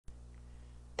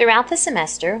Throughout the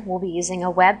semester, we'll be using a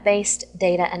web-based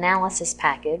data analysis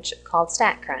package called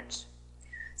StatCrunch.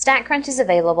 StatCrunch is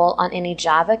available on any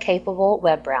Java-capable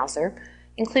web browser,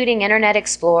 including Internet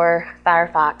Explorer,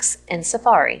 Firefox, and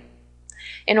Safari.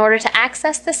 In order to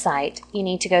access the site, you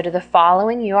need to go to the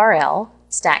following URL,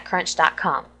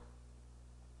 statcrunch.com.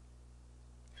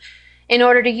 In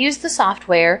order to use the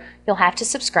software, you'll have to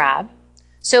subscribe.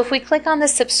 So if we click on the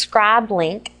subscribe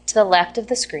link to the left of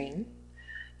the screen,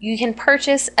 you can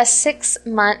purchase a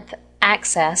 6-month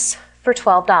access for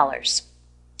 $12.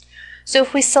 So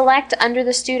if we select under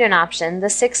the student option the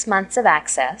 6 months of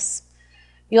access,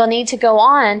 you'll need to go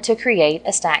on to create a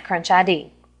StatCrunch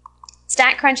ID.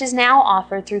 StatCrunch is now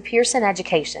offered through Pearson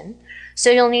Education,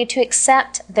 so you'll need to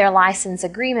accept their license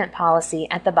agreement policy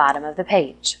at the bottom of the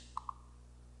page.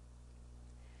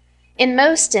 In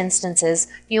most instances,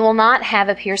 you will not have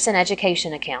a Pearson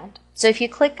Education account, so if you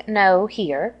click No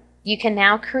here, you can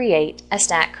now create a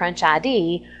StatCrunch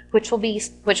ID,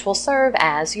 which will serve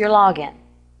as your login.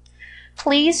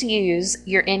 Please use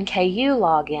your NKU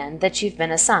login that you've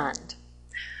been assigned.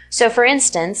 So for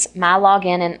instance, my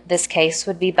login in this case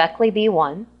would be Buckley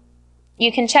B1.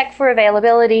 You can check for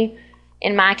availability.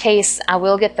 In my case, I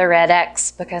will get the red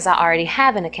X because I already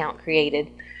have an account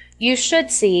created. You should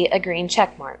see a green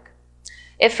check mark.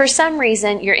 If for some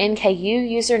reason your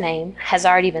NKU username has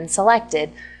already been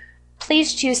selected,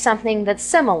 please choose something that's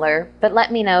similar, but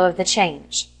let me know of the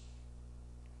change.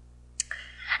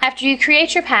 After you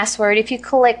create your password, if you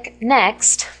click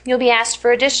Next, you'll be asked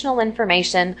for additional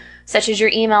information such as your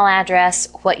email address,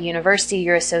 what university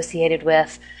you're associated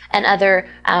with, and other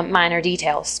minor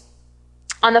details.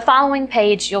 On the following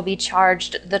page, you'll be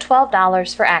charged the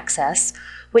 $12 for access,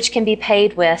 which can be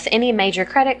paid with any major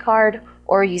credit card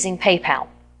or using PayPal.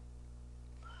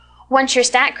 Once your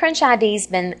StatCrunch ID's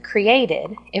been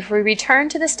created, if we return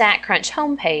to the StatCrunch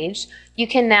homepage, you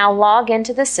can now log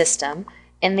into the system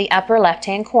in the upper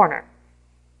left-hand corner.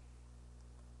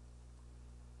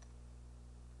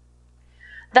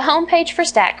 The homepage for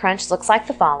StatCrunch looks like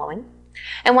the following,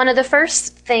 and one of the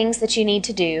first things that you need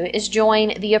to do is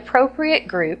join the appropriate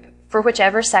group for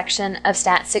whichever section of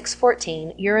Stat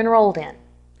 614 you're enrolled in.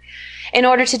 In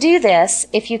order to do this,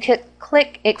 if you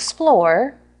click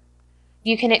Explore,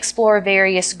 you can explore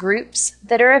various groups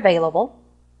that are available.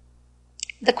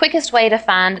 The quickest way to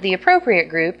find the appropriate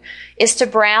group is to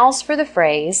browse for the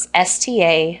phrase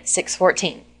STA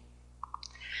 614.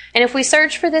 And if we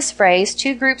search for this phrase,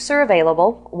 2 groups are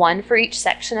available, 1 for each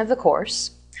section of the course.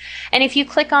 And if you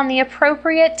click on the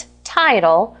appropriate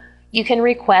title, you can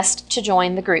request to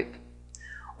join the group.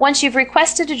 Once you've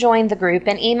requested to join the group,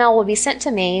 an email will be sent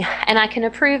to me and I can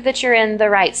approve that you're in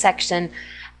the right section.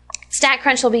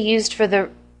 StatCrunch will be used for the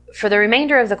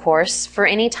remainder of the course for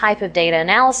any type of data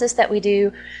analysis that we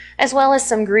do, as well as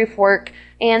some group work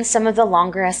and some of the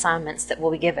longer assignments that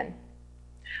will be given.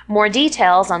 More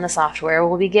details on the software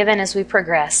will be given as we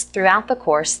progress throughout the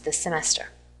course this semester.